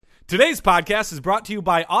Today's podcast is brought to you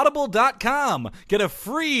by Audible.com. Get a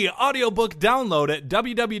free audiobook download at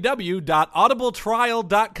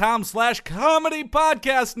www.audibletrial.com/comedy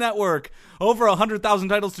podcast network. Over 100,000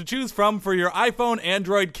 titles to choose from for your iPhone,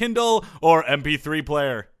 Android, Kindle, or MP3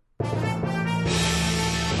 player.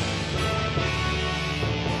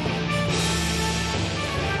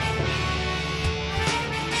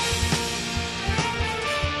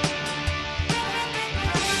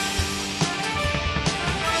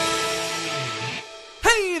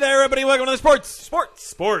 Hey there, everybody. Welcome to the Sports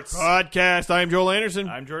Podcast. I'm Joel Anderson.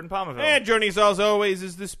 I'm Jordan Palmaville. And joining us as always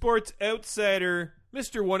is the Sports Outsider,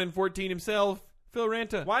 Mr. 1 in 14 himself, Phil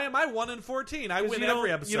Ranta. Why am I 1 in 14? I win you don't-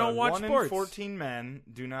 every episode. you don't watch 1 sports. in 14 men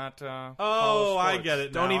do not Oh, follow I sports. get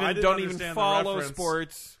it. Don't now. I even didn't don't understand even the follow reference.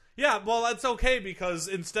 sports. Yeah, well, that's okay because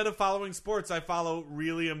instead of following sports, I follow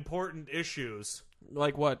really important issues.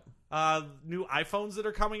 Like what? New iPhones that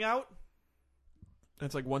are coming out.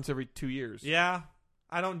 That's like once every 2 years. Yeah,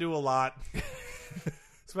 I don't do a lot.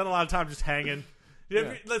 Spend a lot of time just hanging.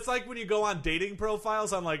 It's like when you go on dating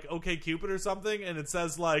profiles on like OkCupid or something, and it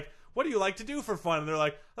says like, "What do you like to do for fun?" And they're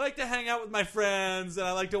like, "I like to hang out with my friends, and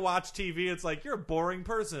I like to watch TV." It's like you're a boring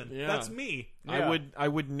person. Yeah. That's me. Yeah. I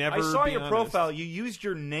would never. I saw be your honest. profile. You used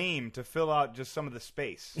your name to fill out just some of the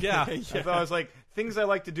space. Yeah. I thought it was like things I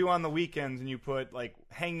like to do on the weekends, and you put like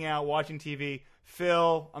hanging out, watching TV.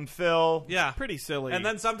 Phil, I'm Phil. Yeah. Pretty silly. And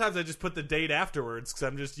then sometimes I just put the date afterwards because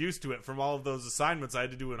I'm just used to it from all of those assignments I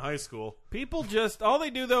had to do in high school. people just all they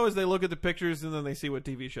do though is they look at the pictures and then they see what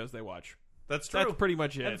TV shows they watch. That's true. That's pretty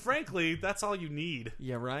much it. And frankly, that's all you need.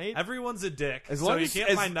 Yeah, right. Everyone's a dick. As so long you as can't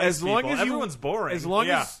find nice people. Everyone's boring. As long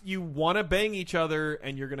Yeah. as you want to bang each other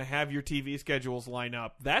and you're going to have your TV schedules line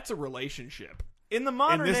up, that's a relationship. In the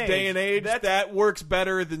modern In this day and age, that's- that works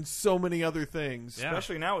better than so many other things. Yeah.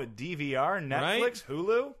 especially now with DVR, Netflix, Right?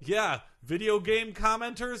 Hulu. Yeah, video game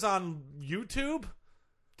commenters on YouTube.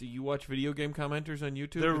 Do you watch video game commenters on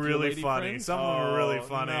YouTube? They're with your really lady funny. friends? Some of them are really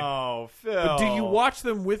funny. No, Phil. But do you watch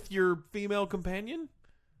them with your female companion?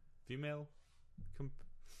 Female.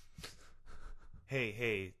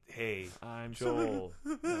 Hey, I'm Joel.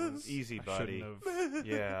 Easy, I buddy. shouldn't have.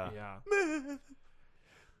 Yeah. Yeah.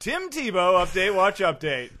 Tim Tebow, update, watch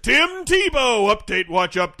update. Tim Tebow update,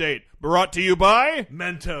 watch update. Brought to you by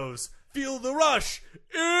Mentos. Feel the rush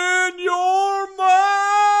in your mouth.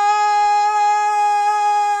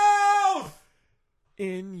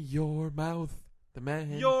 In Your Mouth. The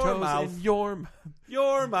man Your mouth. in your mouth.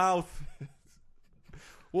 Your mouth.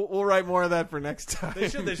 We'll write more of that for next time. They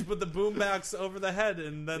should put the boombox over the head,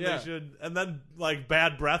 and then Yeah. they should, and then like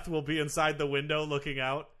Bad Breath will be inside the window looking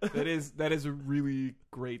out. That is a really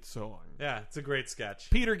great song. Yeah, it's a great sketch.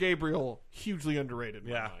 Peter Gabriel, hugely underrated in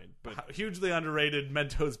my Yeah, mind, but hugely underrated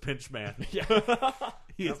Mentos Pinch Man. yeah,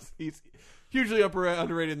 he's hugely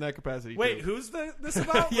underrated in that capacity. Wait, too. who's this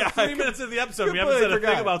about? Yeah, We're I 3 minutes into the episode. We haven't completely said a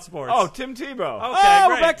forgot. thing about sports. Oh, Tim Tebow. Okay, Oh,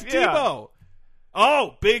 great. we're back to Yeah. Tebow.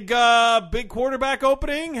 Oh, big quarterback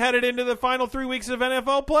opening headed into the final 3 weeks of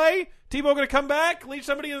NFL play. Tebow going to come back, lead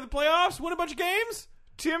somebody into the playoffs, win a bunch of games.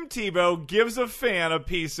 Tim Tebow gives a fan a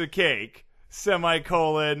piece of cake,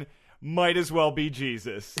 semicolon, might as well be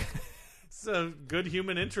Jesus. It's a good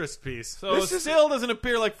human interest piece. So This is- still doesn't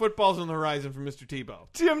appear like football's on the horizon for Mr. Tebow.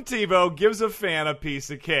 Tim Tebow gives a fan a piece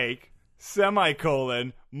of cake,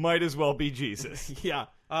 semicolon, might as well be Jesus. Yeah.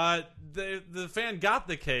 The fan got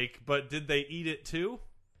the cake, but did they eat it too?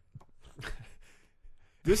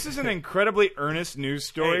 This is an incredibly earnest news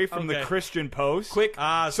story Hey, from the okay. Christian Post. Quick So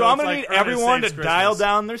I'm it's going to like need Ernest everyone to Saves dial Christmas.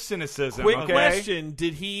 down their cynicism, Quick okay? question.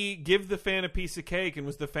 Did he give the fan a piece of cake, and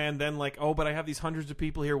was the fan then like, oh, but I have these hundreds of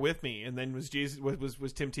people here with me? And then was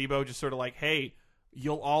Tim Tebow just sort of like, hey,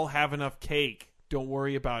 you'll all have enough cake. Don't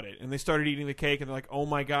worry about it. And they started eating the cake, and they're like, oh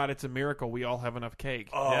my God, it's a miracle. We all have enough cake.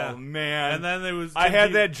 Oh, Yeah. man. And then there was. I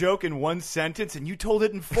had that joke in one sentence, and you told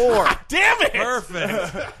it in four. Damn it!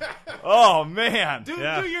 perfect. Oh, man. Do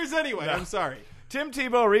Yeah. yours anyway. I'm sorry. Tim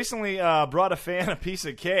Tebow recently brought a fan a piece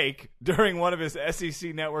of cake during one of his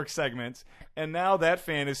SEC Network segments, and now that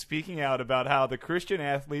fan is speaking out about how the Christian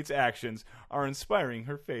athlete's actions are inspiring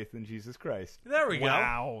her faith in Jesus Christ. There we go.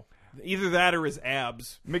 Wow. Either that or his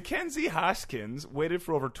abs. Mackenzie Hoskins waited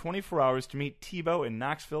for over 24 hours to meet Tebow in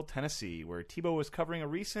Knoxville, Tennessee, where Tebow was covering a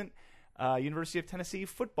recent University of Tennessee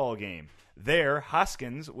football game. There,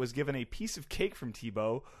 Hoskins was given a piece of cake from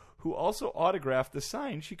Tebow, who also autographed the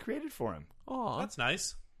sign she created for him. Aw. That's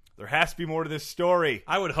nice. There has to be more to this story.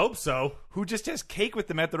 I would hope so. Who just has cake with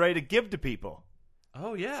them at the ready to give to people?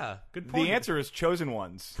 Oh, yeah. Good point. The answer is chosen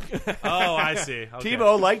ones. Oh, I see. Okay.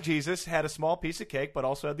 Tebow, like Jesus, had a small piece of cake, but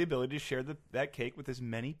also had the ability to share that cake with as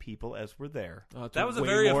many people as were there. That was a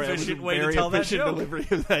very efficient way to tell that joke. Delivery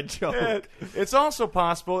of that joke. It's also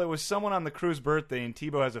possible it was someone on the crew's birthday and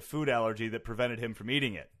Tebow has a food allergy that prevented him from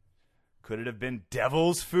eating it. Could it have been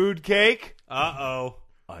devil's food cake? Uh-oh.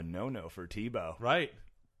 A no-no for Tebow. Right.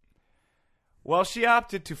 Well, she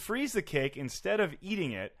opted to freeze the cake instead of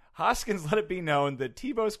eating it. Hoskins let it be known that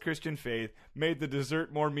Tebow's Christian faith made the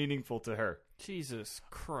dessert more meaningful to her. Jesus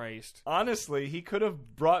Christ. Honestly, he could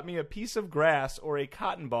have brought me a piece of grass or a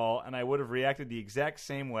cotton ball, and I would have reacted the exact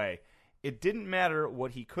same way. It didn't matter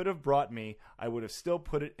what he could have brought me. I would have still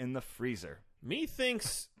put it in the freezer.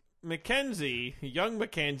 Methinks Mackenzie, young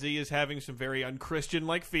Mackenzie, is having some very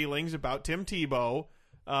unchristian-like feelings about Tim Tebow,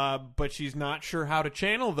 but she's not sure how to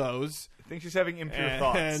channel those. I think she's having impure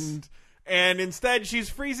thoughts. And instead,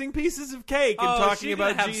 she's freezing pieces of cake and talking she about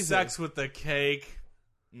didn't have Jesus. sex with the cake.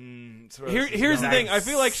 Here's the thing. I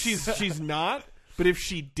feel like she's not, but if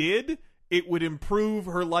she did, it would improve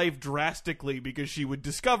her life drastically because she would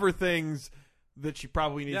discover things that she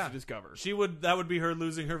probably needs to discover. That would be her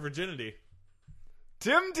losing her virginity.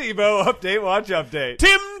 Tim Tebow update, watch update.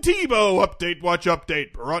 Tim Tebow update, watch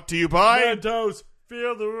update, brought to you by Mentos.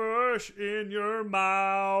 Feel the rush in your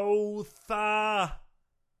mouth.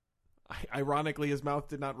 Ironically, his mouth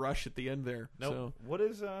did not rush at the end there. Nope. So. What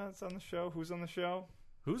is it's on the show? Who's on the show?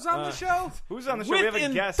 Who's on the show? Who's on the show? With we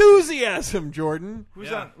have a guest. enthusiasm, Jordan.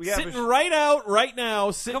 Who's Yeah. on? We have Sitting right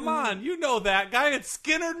now. Come on, you know that guy. It's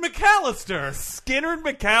Skinner McAllister. Skinner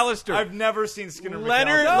McAllister. I've never seen Skinner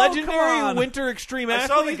Leonard, McAllister. legendary come on. winter extreme I athlete.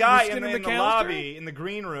 saw the guy in Skinner the McAllister? lobby, in the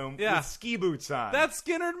green room, Yeah. with ski boots on. That's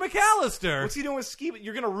Skinner McAllister. What's he doing with ski boots?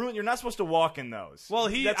 You're going to ruin. You're not supposed to walk in those. Well,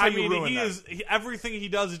 That's how you ruin them. everything he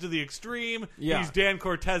does is to the extreme. Yeah. He's Dan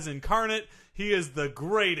Cortez incarnate. He is the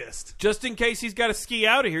greatest. Just in case he's got to ski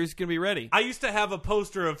out of here, he's going to be ready. I used to have a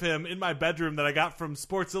poster of him in my bedroom that I got from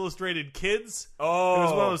Sports Illustrated Kids. Oh. It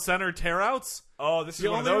was one of those center tearouts. Oh, this is The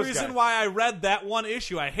one only of those reason guys. why I read that one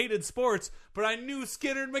issue, I hated sports, but I knew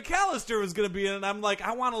Skinner McAllister was going to be in it, and I'm like,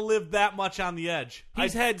 I want to live that much on the edge.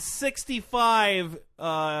 He's had 65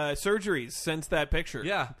 surgeries since that picture.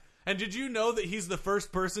 Yeah. And did you know that he's the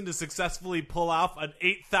first person to successfully pull off an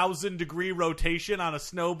 8,000-degree rotation on a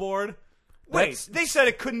snowboard? Wait, they said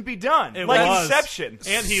it couldn't be done. It like was. Inception.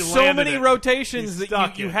 And he so landed many it. rotations He that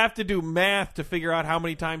stuck you it. have to do math to figure out how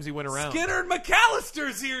many times he went around. Skinner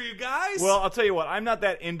McAllister's here, you guys. Well, I'll tell you what. I'm not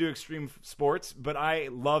that into extreme sports, but I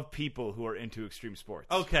love people who are into extreme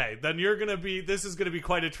sports. okay, then this is going to be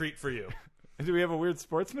quite a treat for you. Do we have a weird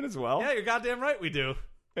sportsman as well? Yeah, you're goddamn right we do.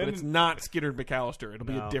 But it's not Skinner McAllister. It'll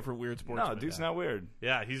be No. a different weird sportsman. No, dude's not weird.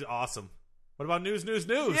 Yeah, he's awesome. What about news?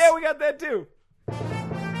 Yeah, we got that too.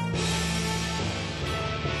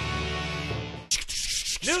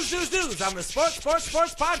 News on the Sports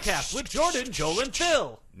Podcast with Jordan, Joel, and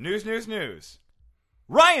Phil. News.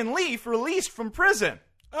 Ryan Leaf released from prison.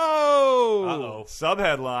 Oh! Uh-oh.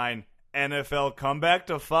 Subheadline, NFL comeback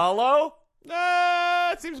to follow?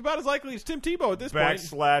 It seems about as likely as Tim Tebow at this point. /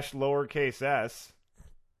 lowercase s.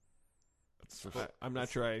 I'm not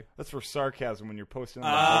sure That's for sarcasm when you're posting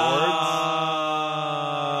on the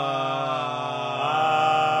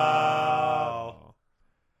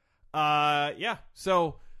yeah.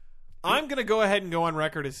 So I'm going to go ahead and go on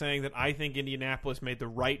record as saying that I think Indianapolis made the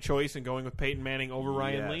right choice in going with Peyton Manning over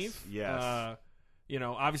Ryan Leaf. Yes.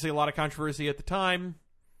 Obviously a lot of controversy at the time,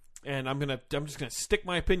 and I'm just gonna stick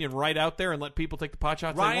my opinion right out there and let people take the pot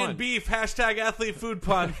shots they Ryan want. Beef, hashtag athlete food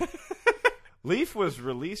pun. Leaf was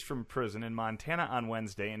released from prison in Montana on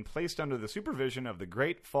Wednesday and placed under the supervision of the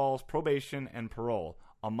Great Falls Probation and Parole,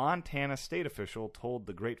 a Montana state official told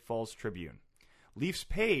the Great Falls Tribune. Leaf's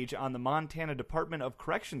page on the Montana Department of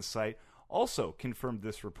Corrections site also confirmed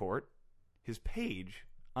this report. His page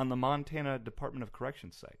on the Montana Department of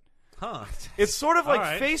Corrections site. Huh. It's sort of like All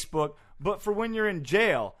right. Facebook, but for when you're in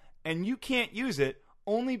jail and you can't use it,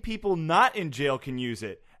 only people not in jail can use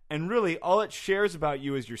it. And really, all it shares about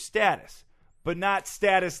you is your status. But not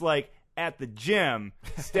status like at the gym,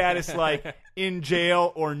 status like in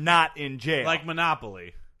jail or not in jail. Like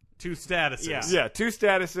Monopoly. 2 statuses. Yeah, 2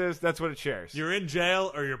 statuses, that's what it shares. You're in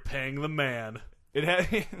jail or you're paying the man. It has,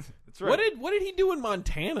 that's right. What did he do in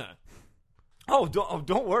Montana?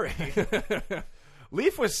 Don't worry.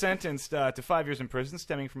 Leaf was sentenced to 5 years in prison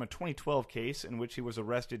stemming from a 2012 case in which he was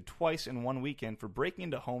arrested twice in one weekend for breaking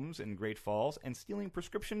into homes in Great Falls and stealing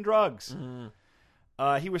prescription drugs.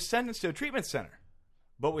 He was sentenced to a treatment center,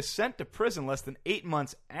 but was sent to prison less than 8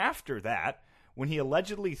 months after that when he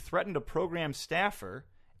allegedly threatened a program staffer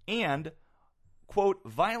and, quote,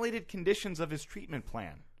 violated conditions of his treatment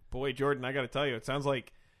plan. Boy, Jordan, I got to tell you, it sounds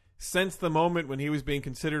like since the moment when he was being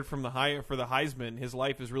considered for the Heisman, his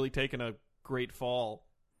life has really taken a great fall.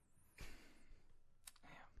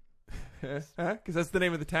 Because that's the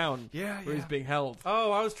name of the town where he's being held.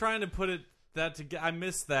 Oh, I was trying to put it I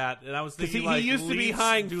missed that, and I was thinking he used to be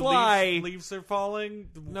high and fly. Leaves are falling.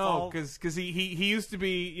 No, because he used to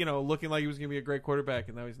be looking like he was going to be a great quarterback,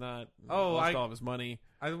 and now he's not. Oh, lost all of his money.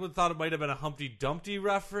 I would thought it might have been a Humpty Dumpty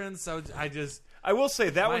reference. I will say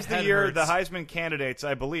that My was the head year hurts. the Heisman candidates,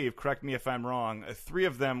 I believe, correct me if I'm wrong, 3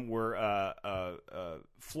 of them were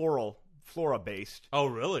Flora based. Oh,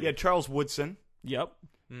 really? You had Charles Woodson. Yep.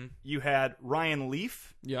 You had Ryan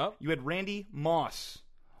Leaf. Yep. You had Randy Moss.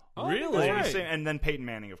 Oh, Really? that's right. And then Peyton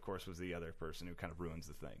Manning, of course, was the other person who kind of ruins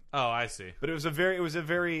the thing. Oh, I see. But it was a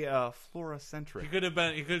very Flora-centric. He could have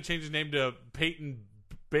changed his name to Peyton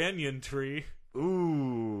Banyan Tree.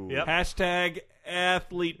 Ooh. Yep. Hashtag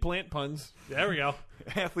athlete plant puns. There we go.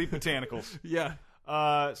 Athlete botanicals. Yeah.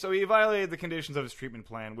 So he violated the conditions of his treatment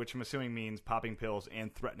plan, which I'm assuming means popping pills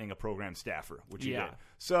and threatening a program staffer, which he Yeah. did.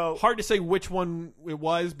 So Hard to say which one it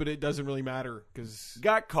was, but it doesn't really matter because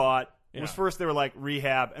got caught. Yeah. Was first they were like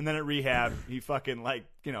rehab, and then at rehab he fucking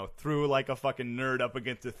threw like a fucking nerd up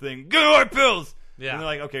against the thing. Get our pills. Yeah. And they're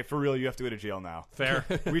like, okay, for real, you have to go to jail now. Fair.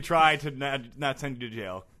 We tried to not send you to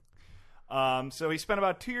jail. So he spent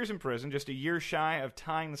about 2 years in prison, just a year shy of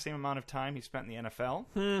tying the same amount of time he spent in the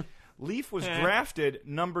NFL. Leaf was drafted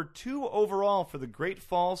number 2 overall for the Great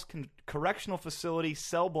Falls Correctional Facility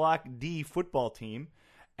Cell Block D football team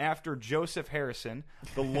after Joseph Harrison,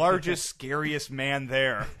 the largest, scariest man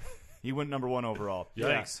there. He went number 1 overall.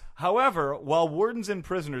 Yikes. However, while wardens and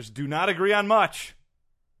prisoners do not agree on much,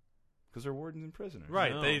 because they're wardens and prisoners.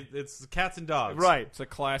 Right. No. It's cats and dogs. Right. it's a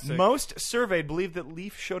classic. Most surveyed believe that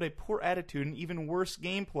Leaf showed a poor attitude and even worse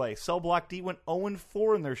gameplay. Cell Block D went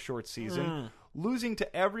 0-4 in their short season, losing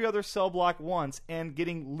to every other cell block once and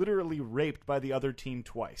getting literally raped by the other team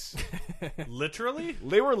twice. Literally?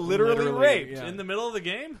 They were literally raped. yeah. In the middle of the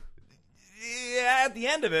game? Yeah, at the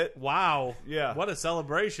end of it. Wow. Yeah. What a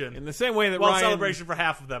celebration. in the same way that Well, Ryan, celebration for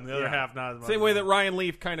half of them. The other Yeah. half not as much. same way that Ryan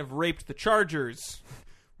Leaf kind of raped the Chargers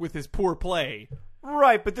with his poor play.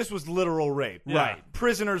 Right, but this was literal rape. Yeah. Right.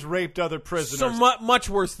 Prisoners raped other prisoners So much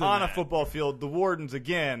worse than on that. a football field. The wardens,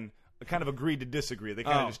 again, kind of agreed to disagree. They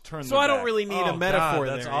kind of just turned So their I don't back. really need Oh, a metaphor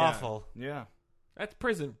God, that's there. awful. Yeah. That's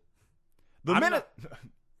prison. The I'm minute...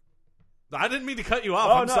 I didn't mean to cut you off.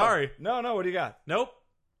 Oh, I'm no. sorry. No, what do you got? Nope.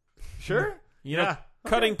 Sure? You Yeah. know,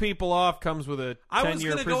 cutting people off comes with a 10-year I was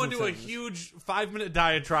going to go prison into a sentence. huge 5-minute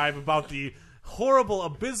diatribe about the horrible,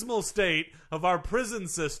 abysmal state of our prison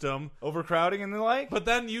system, Overcrowding and the like? but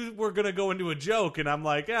then you were going to go into a joke, and I'm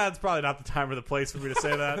like, it's probably not the time or the place for me to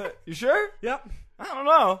say that. You sure? Yep. I don't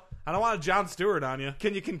know. I don't want a Jon Stewart on you.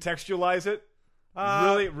 Can you contextualize it?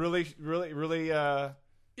 Really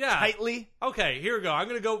Yeah. tightly? Okay, here we go. I'm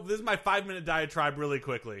going to go. This is my 5-minute diatribe really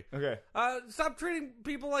quickly. Okay. Stop treating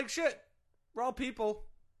people like shit. We're all people.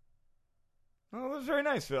 Oh, that was very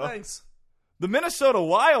nice, Phil. Thanks. The Minnesota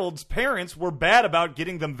Wild's parents were bad about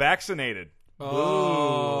getting them vaccinated.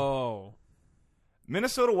 Oh.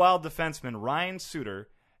 Minnesota Wild defenseman Ryan Suter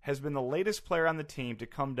has been the latest player on the team to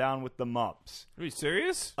come down with the mumps, Are you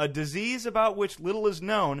serious? a disease about which little is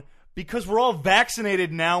known because we're all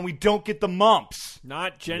vaccinated now and we don't get the mumps.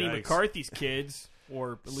 Not Jenny Yikes. McCarthy's kids,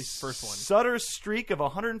 or at least the first one. Sutter's streak of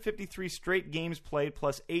 153 straight games played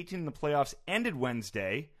plus 18 in the playoffs ended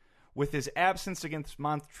Wednesday with his absence against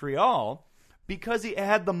Montreal because he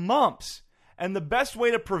had the mumps. And the best way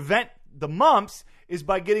to prevent the mumps is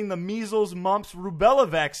by getting the measles, mumps, rubella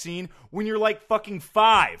vaccine when you're like fucking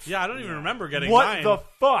 5. Yeah, I don't even remember getting What mine. the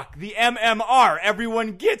fuck? The MMR.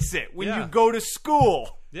 Everyone gets it when Yeah. you go to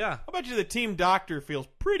school. Yeah. I bet you the team doctor feels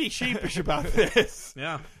pretty sheepish about this.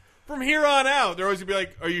 Yeah. From here on out, they're always going to be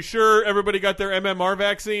like, are you sure everybody got their MMR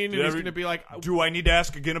vaccine? And he's every- going to be like, Do I need to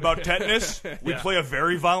ask again about tetanus? We Yeah. play a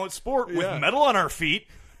very violent sport with Yeah. metal on our feet.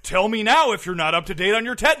 Tell me now if you're not up to date on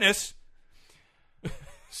your tetanus.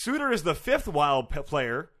 Suter is the 5th Wild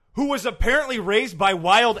player who was apparently raised by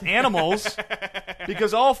wild animals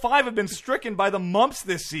because all 5 have been stricken by the mumps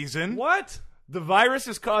this season. What? The virus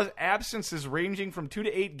has caused absences ranging from 2 to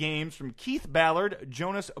 8 games from Keith Ballard,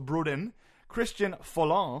 Jonas Bruden, Christian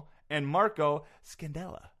Folland, and Marco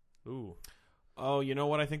Scandella. Ooh. oh, you know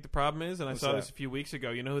what I think the problem is? And I saw that? this a few weeks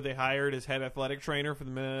ago. You know who they hired as head athletic trainer for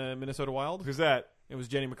the Minnesota Wild? Who's that? It was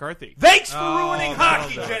Jenny McCarthy. Thanks for Oh, ruining that'll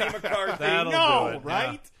hockey, do it. Jenny McCarthy. That'll no, do it,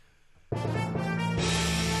 right?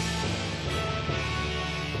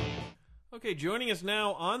 Okay, joining us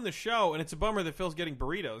now on the show, and it's a bummer that Phil's getting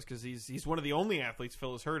burritos because he's one of the only athletes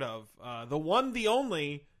Phil has heard of. The one, the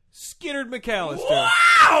only, Skinner McAllister.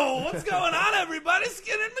 Wow! What's going on, everybody?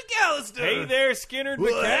 Skinner McAllister. Hey there, Skinner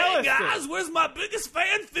Well, McAllister. hey, guys, where's my biggest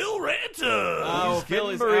fan, Phil Ranter? Oh, Phil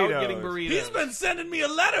is out getting burritos. He's been sending me a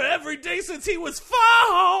letter every day since he was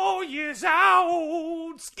 4 years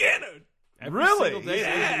old. Skinner. Every Really? single day.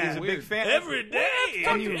 Yeah. He's a big fan. Every day.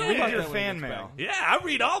 And you Talk read about your that when fan he gets mail. back. Yeah, I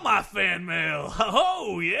read all my fan mail.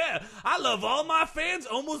 Oh, yeah. I love all my fans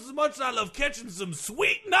almost as much as I love catching some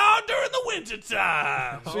sweet nard during the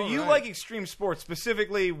wintertime. So you like extreme sports,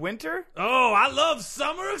 specifically winter? Oh, I love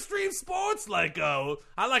summer extreme sports. Like, I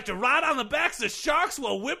like to ride on the backs of sharks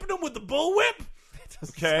while whipping them with the bullwhip.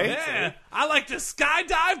 Okay. Yeah, I like to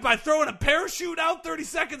skydive by throwing a parachute out 30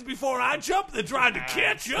 seconds before I jump, then trying to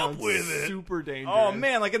catch up with it. Super dangerous. Oh,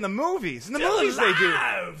 man, like in the movies. In the Still movies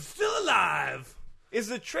alive. Still alive. Is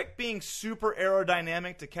the trick being super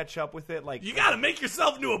aerodynamic to catch up with it? Like You gotta make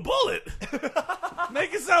yourself into a bullet.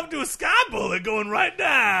 Make yourself into a sky bullet going right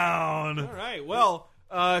down. All right. Well,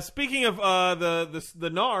 speaking of the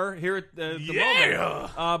NAR here at the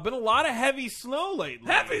moment, been a lot of heavy snow lately.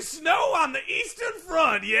 Heavy snow on the eastern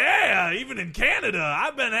front, yeah. Even in Canada,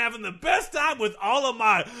 I've been having the best time with all of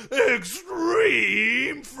my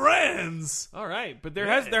extreme friends. All right, but there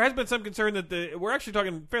has been some concern that we're actually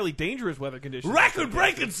talking fairly dangerous weather conditions.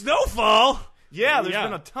 Record-breaking snowfall. yeah, there's Yeah.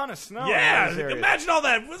 been a ton of snow. Yeah, in those areas. imagine all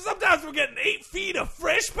that. Sometimes we're getting 8 feet of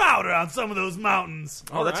fresh powder on some of those mountains.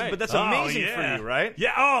 Oh, that's All right. amazing yeah. for you, right?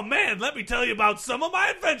 Yeah, oh man, let me tell you about some of my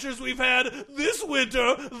adventures we've had this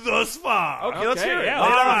winter thus far. Okay, let's hear it. Yeah, All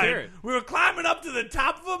let's right, hear it. we were climbing up to the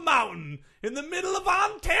top of a mountain in the middle of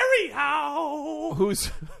Ontario.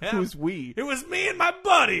 Who's Yeah. we? It was me and my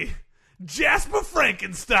buddy, Jasper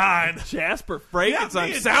Frankenstein. Jasper Frankenstein.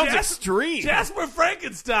 me and Sounds extreme. Jasper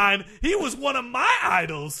Frankenstein, he was one of my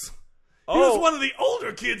idols. He Oh. was one of the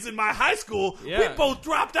older kids in my high school. Yeah. We both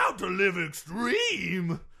dropped out to live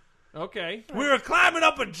extreme. Okay. We were climbing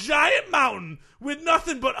up a giant mountain with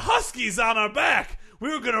nothing but huskies on our back. We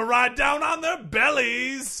were going to ride down on their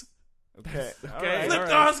bellies. Okay. Okay. Flip all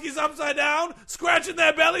the right. huskies upside down, scratching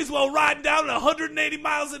their bellies while riding down at 180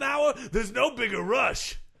 miles an hour. There's no bigger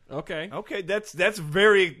rush. Okay. Okay, that's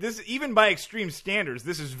very this even by extreme standards.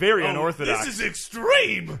 This is very unorthodox. This is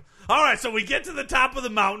extreme. All right, so we get to the top of the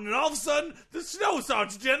mountain, and all of a sudden, the snow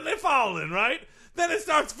starts gently falling, right? Then it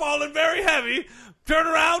starts falling very heavy. Turn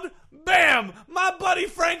around, bam! My buddy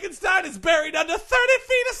Frankenstein is buried under 30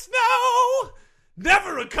 feet of snow.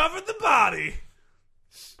 Never recovered the body.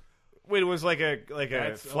 Wait, it was like a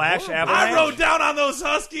That's flash horrible. avalanche. I rode down on those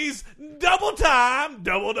huskies double time,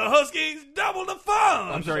 double the huskies, double the fun.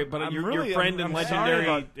 I'm sorry, but I'm your really- friend I'm and sorry legendary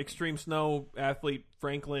about- extreme snow athlete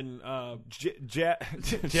Franklin.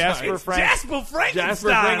 Jasper It's Frank. Jasper Frankenstein. Jasper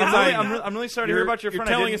Frankenstein. I'm really sorry to hear about your You're friend.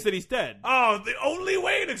 I telling didn't- us that he's dead. Oh, the only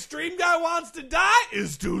way an extreme guy wants to die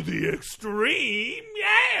is to the extreme.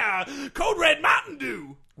 Yeah. Code Red Mountain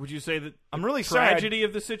Dew. Would you say that I'm the really sorry. tragedy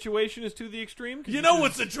of the situation is to the extreme? 'Cause You know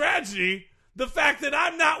this what's a tragedy? The fact that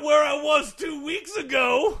I'm not where I was 2 weeks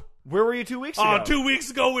ago. Where were you 2 weeks Oh, ago? 2 weeks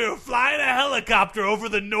ago we were flying a helicopter over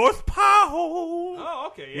the North Pole. Oh,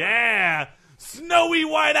 okay. Yeah. Snowy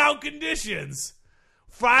whiteout conditions.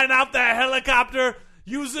 Flying out that helicopter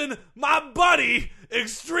using my buddy,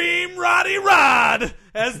 Extreme Roddy Rod,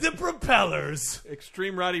 as the propellers.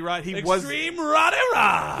 Extreme Roddy Rod. He was Extreme Roddy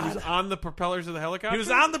Rod. on the propellers of the helicopter. He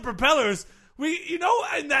was on the propellers. You know,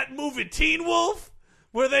 in that movie Teen Wolf,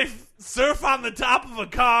 where they surf on the top of a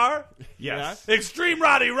car? Yes. Extreme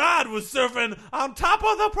Roddy Rod was surfing on top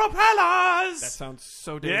of the propellers. That sounds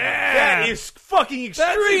so dangerous. Yeah. That is fucking extreme.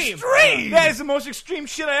 That's extreme. That is the most extreme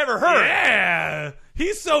shit I ever heard. Yeah.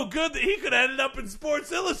 He's so good that he could have ended up in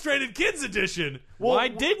Sports Illustrated Kids Edition. Why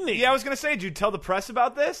didn't he? Yeah, I was gonna say, did you tell the press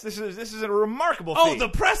about this? This is a remarkable Oh, feat. the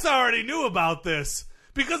press already knew about this.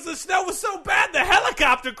 Because the snow was so bad, the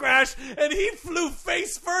helicopter crashed, and he flew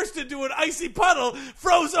face first into an icy puddle,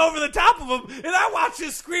 froze over the top of him, and I watched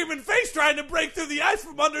his screaming face trying to break through the ice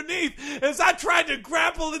from underneath as I tried to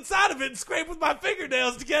grapple inside of it and scrape with my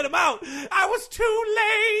fingernails to get him out. I was too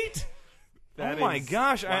late. That Oh my is-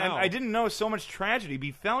 gosh, wow. I didn't know so much tragedy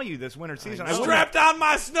befell you this winter season. I wouldn't- Strapped on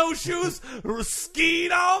my snowshoes,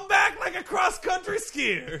 skied on back like a cross-country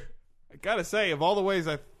skier. I gotta say, of all the ways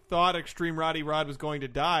I thought Extreme Roddy Rod was going to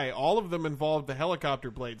die, all of them involved the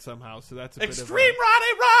helicopter blade somehow. So that's a Extreme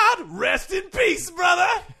Roddy Rod, rest in peace, brother.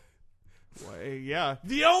 bit of a, yeah.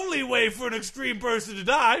 The only way for an extreme person to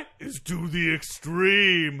die is to the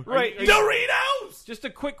extreme. Right. Doritos! Just a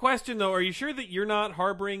quick question though: are you sure that you're not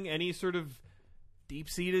harboring any sort of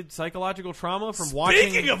deep-seated psychological trauma from watching.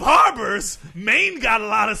 Speaking of harbors, Maine got a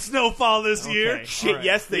lot of snowfall this year. Shit, right.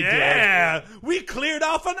 yes, they did. Yeah, we cleared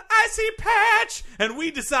off an icy patch, and we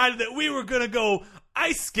decided that we were going to go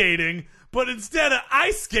ice skating, but instead of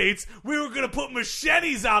ice skates, we were going to put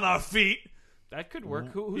machetes on our feet. That could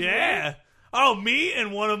work. Who's Yeah. Oh, me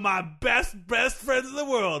and one of my best friends in the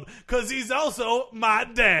world, because he's also my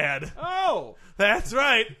dad. Oh, That's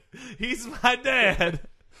right. He's my dad.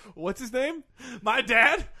 what's his name? My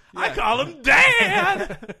dad? I Yeah. call him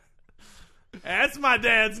Dad. That's my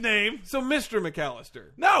dad's name. So Mr. McAllister.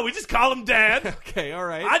 No, we just call him Dad. Okay, all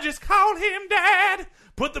right. I just called him Dad.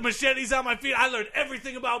 Put the machetes on my feet. I learned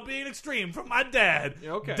everything about being extreme from my dad.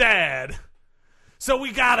 Okay. Dad. So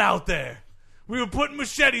we got out there. We were putting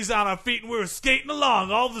machetes on our feet and we were skating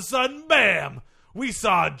along. All of a sudden, bam! We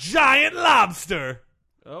saw a giant lobster.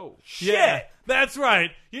 Oh, Yeah, that's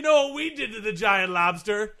right. You know what we did to the giant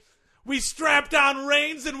lobster? We strapped on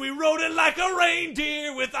reins and we rode it like a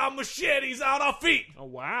reindeer with our machetes on our feet. oh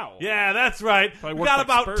wow. Yeah, that's right. Probably We worked got like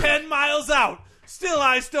about spurs. 10 miles out. Still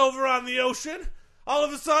iced over on the ocean. All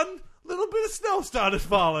of a sudden, a little bit of snow started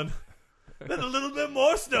falling. Then a little bit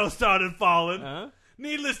more snow started falling. Huh?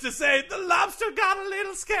 Needless to say, the lobster got a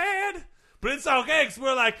little scared. But it's okay, because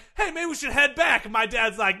we're like, hey, maybe we should head back. And my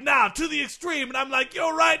dad's like, nah, to the extreme. And I'm like,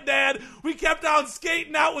 you're right, Dad. We kept on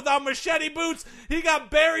skating out with our machete boots. He got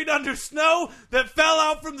buried under snow that fell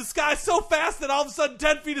out from the sky so fast that all of a sudden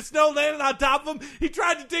 10 feet of snow landed on top of him. He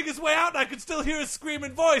tried to dig his way out, and I could still hear his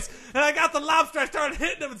screaming voice. And I got the lobster. I started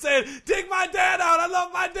hitting him and saying, dig my dad out. I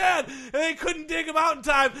love my dad. And they couldn't dig him out in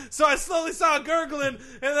time. So I slowly saw it gurgling.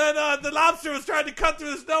 And then the lobster was trying to cut through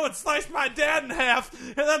the snow and sliced my dad in half.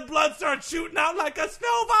 And then blood started shooting out like a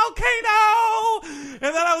snow volcano.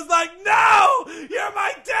 And then I was like, no, you're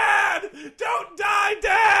my dad. Don't die,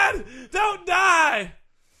 Dad. Don't die.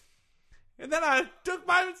 And then I took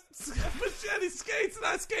my machete skates and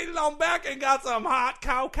I skated on back and got some hot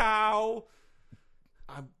cow.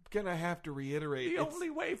 I'm gonna have to reiterate. The it's- only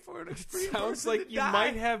way for an it extreme sounds person like to you die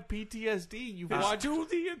might have PTSD. You've is watched to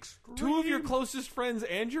the extreme. two of your closest friends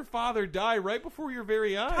and your father die right before your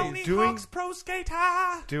very eyes. Tony doing- Hawk's Pro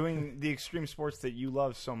Skater. Doing the extreme sports that you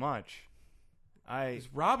love so much. He's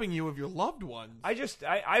robbing you of your loved ones.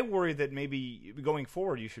 I worry that maybe going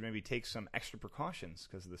forward you should maybe take some extra precautions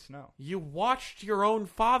because of the snow. You watched your own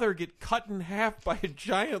father get cut in half by a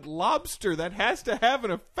giant lobster. That has to have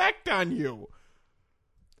an effect on you.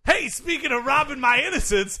 Hey, speaking of robbing my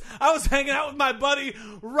innocence, I was hanging out with my buddy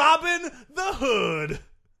Robin the Hood.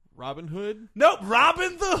 Robin Hood? Nope,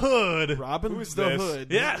 Robin the Hood. Robin Who's the this?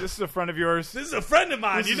 Hood. Yeah. This is a friend of yours. This is a friend of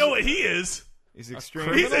mine. You know what he is? He's extreme.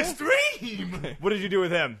 criminal? He's extreme. What did you do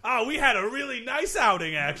with him? Oh, we had a really nice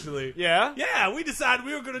outing, actually. Yeah? Yeah, we decided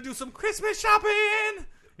we were going to do some Christmas shopping.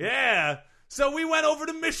 Yeah. So we went over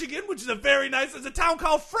to Michigan, which is there's a town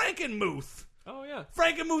called Frankenmuth. Oh, yeah.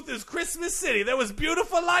 Frankenmuth is Christmas City. There was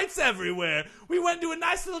beautiful lights everywhere. We went to a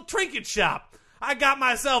nice little trinket shop. I got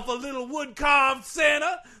myself a little wood-carved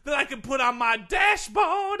Santa that I could put on my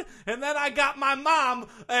dashboard, and then I got my mom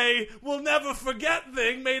a we'll-never-forget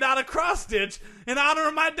thing made out of cross-stitch in honor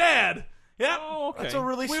of my dad. Yep. Oh, okay. That's a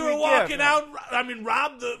really We sweet were walking gift. out. I mean,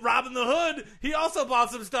 Robin the Hood, he also bought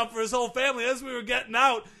some stuff for his whole family. As we were getting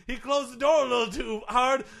out, he closed the door a little too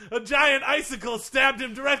hard. A giant icicle stabbed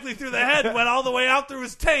him directly through the head and went all the way out through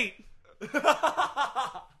his taint.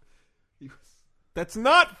 That's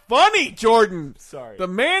not funny, Jordan. Sorry. The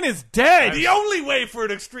man is dead. The only way for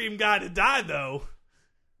an extreme guy to die, though,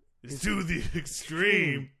 is to the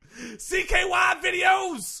extreme. CKY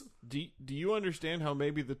videos! Do you understand how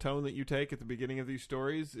maybe the tone that you take at the beginning of these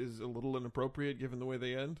stories is a little inappropriate given the way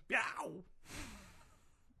they end? Yow.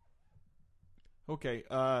 Okay,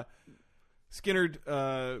 Skinnerd,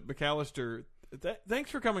 McAllister,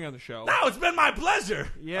 thanks for coming on the show. No, it's been my pleasure.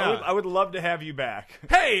 Yeah, I would love to have you back.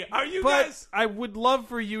 Hey, are you but guys... I would love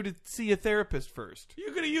for you to see a therapist first.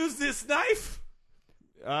 You gonna use this knife?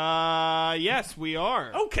 Yes, we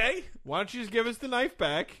are. Okay. Why don't you just give us the knife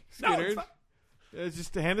back, No, Skinnerd? it's fine.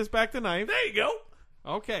 Just hand us back the knife. There you go.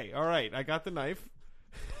 Okay, all right, I got the knife.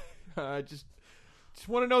 Just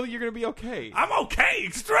want to know that you're going to be okay. I'm okay.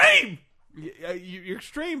 Extreme. You're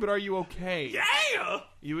extreme, but are you okay? Yeah.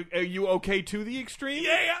 Are you okay to the extreme?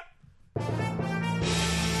 Yeah.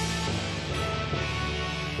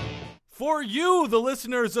 For you, the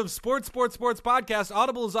listeners of Sports Podcast,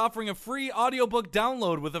 Audible is offering a free audiobook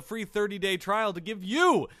download with a free 30-day trial to give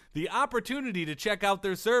you the opportunity to check out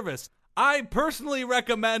their service. I personally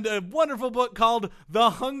recommend a wonderful book called The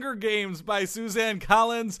Hunger Games by Suzanne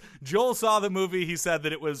Collins. Joel saw the movie. He said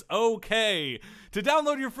that it was okay. To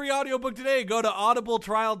download your free audiobook today, go to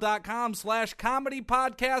audibletrial.com/comedy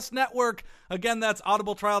podcast network. Again, that's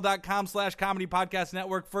audibletrial.com/comedy podcast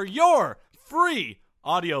network for your free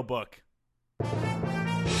audiobook.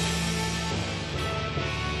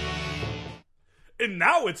 And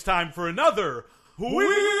now it's time for another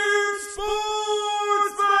Weird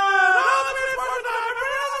Sportsman!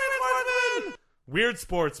 Weird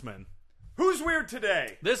Sportsman. Who's weird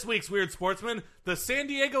today? This week's Weird Sportsman, the San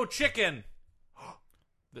Diego Chicken.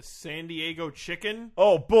 The San Diego Chicken?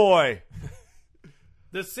 Oh, boy.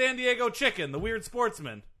 The San Diego Chicken, the Weird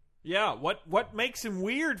Sportsman. Yeah, what makes him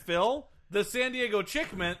weird, Phil? The San Diego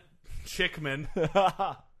Chickman.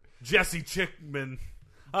 Jesse Chickman.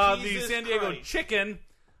 The Jesus San Diego Christ. Chicken,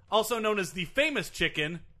 also known as the Famous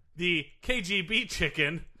Chicken, the KGB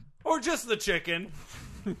Chicken, or just the Chicken,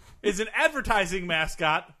 is an advertising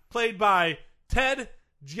mascot played by Ted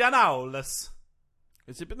Giannoulis.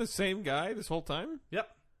 Has it been the same guy this whole time? Yep,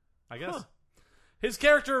 I guess. Huh. His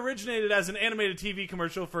character originated as an animated TV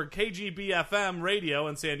commercial for KGB-FM radio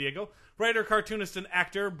in San Diego. Writer, cartoonist, and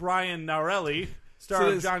actor Brian Narelli, star So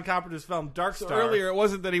of this- John Carpenter's film Dark So Star. earlier, it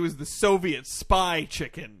wasn't that he was the Soviet spy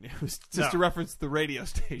chicken. It was just No. a reference to the radio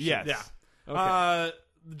station. Yes. Yeah. Okay.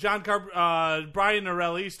 Brian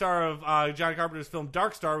Narelli, star of John Carpenter's film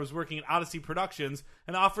Dark Star, was working at Odyssey Productions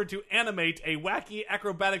and offered to animate a wacky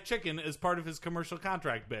acrobatic chicken as part of his commercial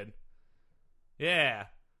contract bid. Yeah.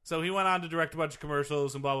 So he went on to direct a bunch of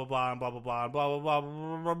commercials and blah, blah, blah, and blah, blah, blah, and blah, blah, blah,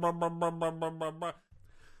 blah, blah, blah, blah, blah, blah, blah.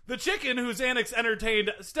 The chicken, whose antics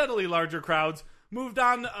entertained steadily larger crowds, moved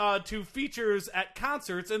on to features at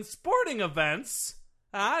concerts and sporting events.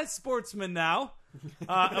 Sportsman now.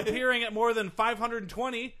 Appearing at more than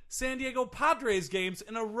 520 San Diego Padres games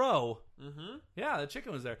in a row. Mm-hmm. Yeah, the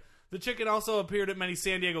chicken was there. The chicken also appeared at many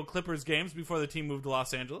San Diego Clippers games before the team moved to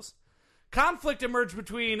Los Angeles. Conflict emerged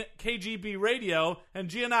between KGB Radio and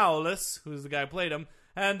Giannoulis, who's the guy who played him,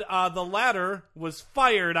 and the latter was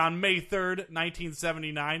fired on May 3rd,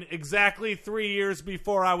 1979, exactly 3 years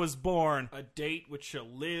before I was born. A date which shall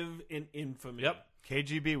live in infamy. Yep,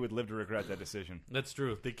 KGB would live to regret that decision. that's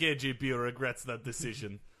true. The KGB regrets that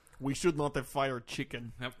decision. We should not have fired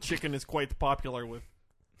Chicken. Yep. Chicken is quite popular with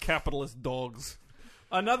capitalist dogs.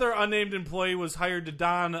 Another unnamed employee was hired to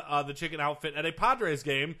don the chicken outfit at a Padres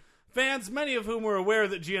game. Fans, many of whom were aware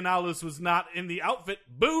that Giannoulis was not in the outfit,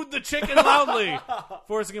 booed the chicken loudly,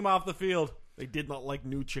 forcing him off the field. They did not like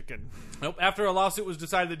new chicken. Nope. After a lawsuit was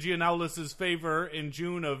decided in Giannoulis' favor in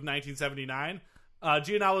June of 1979,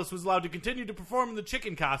 Giannoulis was allowed to continue to perform in the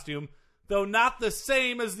chicken costume, though not the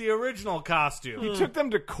same as the original costume. He took them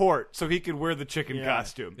to court so he could wear the chicken Yeah.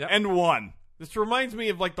 costume. Yep. And won. This reminds me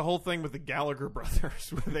of like the whole thing with the Gallagher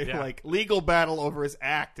brothers, where they Yeah. like legal battle over his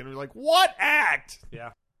act, and we're like, what act?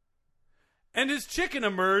 Yeah. And his chicken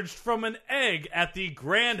emerged from an egg at the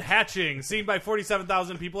Grand Hatching, seen by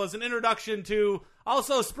 47,000 people as an introduction to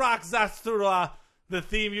also Sprach Zastura, the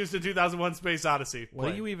theme used in 2001 Space Odyssey. What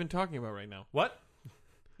Play. are you even talking about right now? What?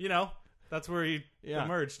 You know, that's where he Yeah.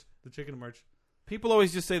 emerged. The chicken emerged. People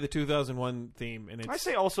always just say the 2001 theme, and it's I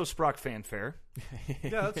say also Sprock fanfare. Yeah,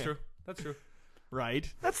 that's true. That's true.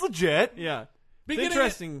 right. That's legit. Yeah. Beginning- It's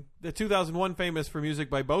interesting. The 2001 famous for music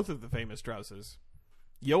by both of the famous Strausses.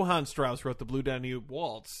 Johann Strauss wrote the Blue Danube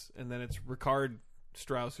Waltz, and then it's Richard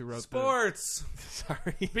Strauss who wrote Sports.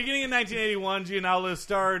 Sorry. Beginning in 1981,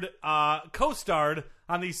 Giannoulis co-starred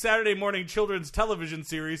on the Saturday morning children's television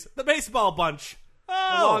series The Baseball Bunch,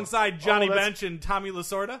 alongside Johnny that's- Bench and Tommy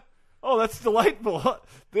Lasorda. Oh, that's delightful.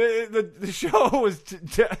 The show was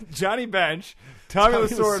Johnny Bench, Tommy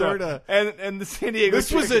Lasorda, Lasorda. and the San Diego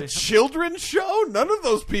This was a Chicken. children's show? None of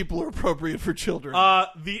those people are appropriate for children.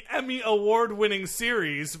 The Emmy Award-winning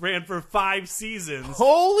series ran for 5 seasons.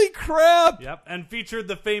 Holy crap! Yep, and featured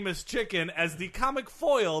the famous chicken as the comic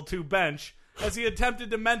foil to Bench as he attempted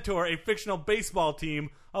to mentor a fictional baseball team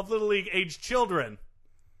of Little League-aged children.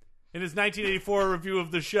 In his 1984 review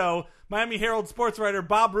of the show, Miami Herald sports writer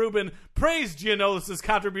Bob Rubin praised Giannoulis'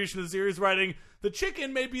 contribution to the series, writing, "The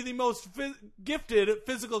chicken may be the most gifted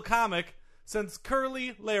physical comic since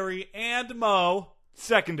Curly, Larry, and Moe."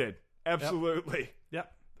 Seconded. Absolutely.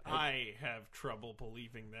 Yep. I have trouble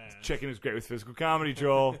believing that. Chicken is great with physical comedy,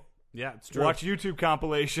 Joel. Yeah, it's true. Watch YouTube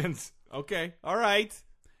compilations. Okay, all right.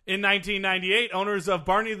 In 1998, owners of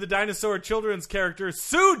Barney the Dinosaur children's character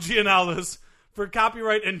sued Giannoulis for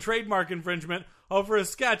copyright and trademark infringement over a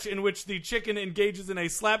sketch in which the chicken engages in a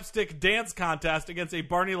slapstick dance contest against a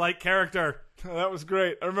Barney-like character. That was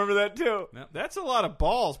great. I remember that too. That's a lot of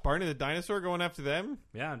balls. Barney the dinosaur going after them,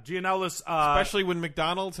 Yeah, Gianoulis... especially when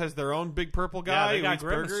McDonald's has their own big purple guy they who got eats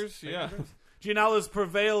Grimace. burgers. They Yeah. got Grimace. Gianoulis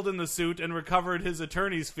prevailed in the suit and recovered his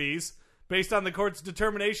attorney's fees based on the court's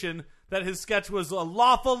determination that his sketch was a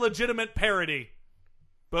lawful, legitimate parody.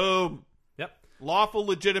 Boom. Yep. Lawful,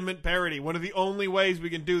 legitimate parody. One of the only ways we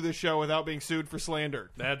can do this show without being sued for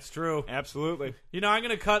slander. That's true. Absolutely. You know, I'm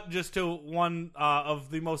going to cut just to one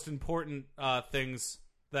of the most important things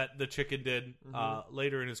that the chicken did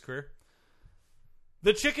later in his career.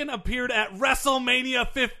 The chicken appeared at WrestleMania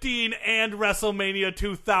 15 and WrestleMania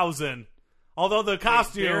 2000. Although the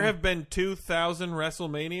costume... There have been 2,000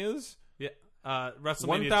 WrestleManias? Yeah,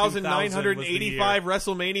 WrestleMania 1,985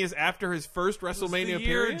 WrestleManias after his first WrestleMania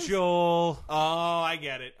appearance? Joel. Oh, I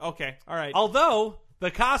get it. Okay, all right. Although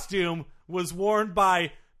the costume was worn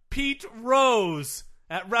by Pete Rose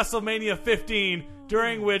at WrestleMania 15,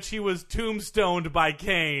 during which he was tombstoned by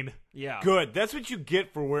Kane. Yeah. Good. That's what you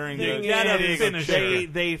get for wearing Thing the gotta big finish chair.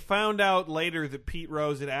 it. They found out later that Pete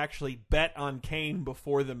Rose had actually bet on Kane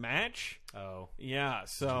before the match. Oh. Yeah,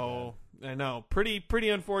 so I know. Pretty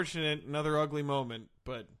unfortunate. Another ugly moment,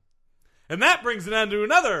 but And that brings an end to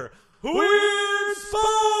another Weird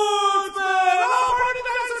Sportsman!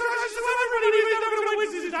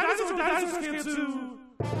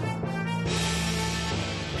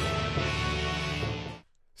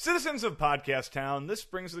 Citizens of Podcast Town, this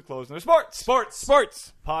brings to the close of the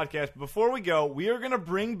Sports podcast. Before we go, we are going to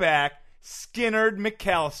bring back Skinnerd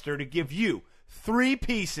McAllister to give you three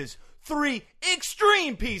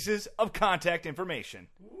extreme pieces of contact information.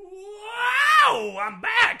 Wow! I'm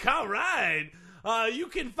back! All right. You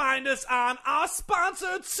can find us on our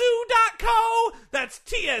sponsor, Tsu.co. That's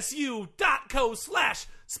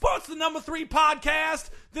TSU.co/sports3 podcast.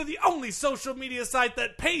 They're the only social media site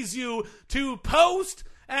that pays you to post.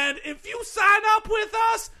 And if you sign up with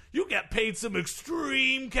us, you get paid some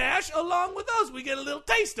extreme cash along with us. We get a little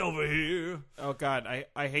taste over here. oh god,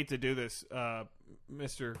 I hate to do this,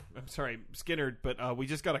 Skinnerd, but we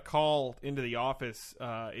just got a call into the office.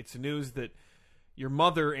 It's news that your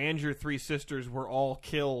mother and your three sisters were all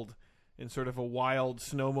killed in sort of a wild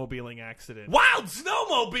snowmobiling accident. Wild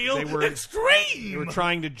snowmobile? They were extreme! They were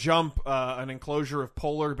trying to jump an enclosure of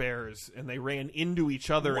polar bears, and they ran into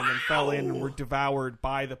each other and then fell in and were devoured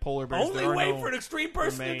by the polar bears. Only way for an extreme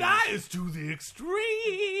person to remains. die is to the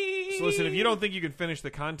extreme. So listen, if you don't think you can finish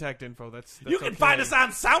the contact info, that's you can okay. find us on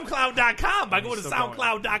SoundCloud.com by going to still going.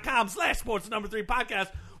 SoundCloud.com/sports3 podcast.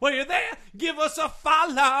 While you're there, give us a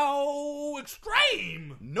follow.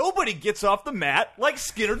 Extreme. Nobody gets off the mat like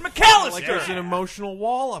Skinnerd McAllister. Like there's an emotional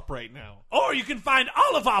wall up right now. Or you can find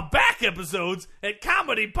all of our back episodes at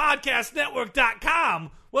ComedyPodcastNetwork.com.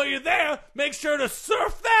 While you're there, make sure to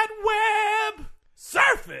surf that web.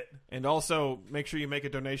 Surf it. And also, make sure you make a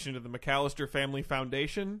donation to the McAllister Family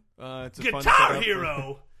Foundation. It's a fun Guitar setup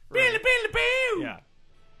Hero. for- Billy, Billy, Boo.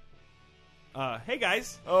 Yeah. Hey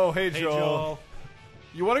guys, Oh, hey, Hey, Joel. Joel.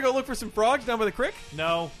 you want to go look for some frogs down by the creek?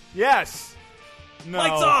 No. Yes. No.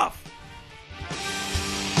 Lights off.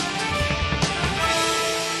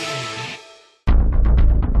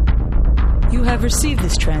 You have received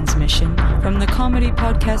this transmission from the Comedy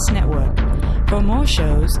Podcast Network. For more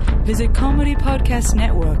shows, visit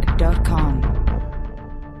comedypodcastnetwork.com.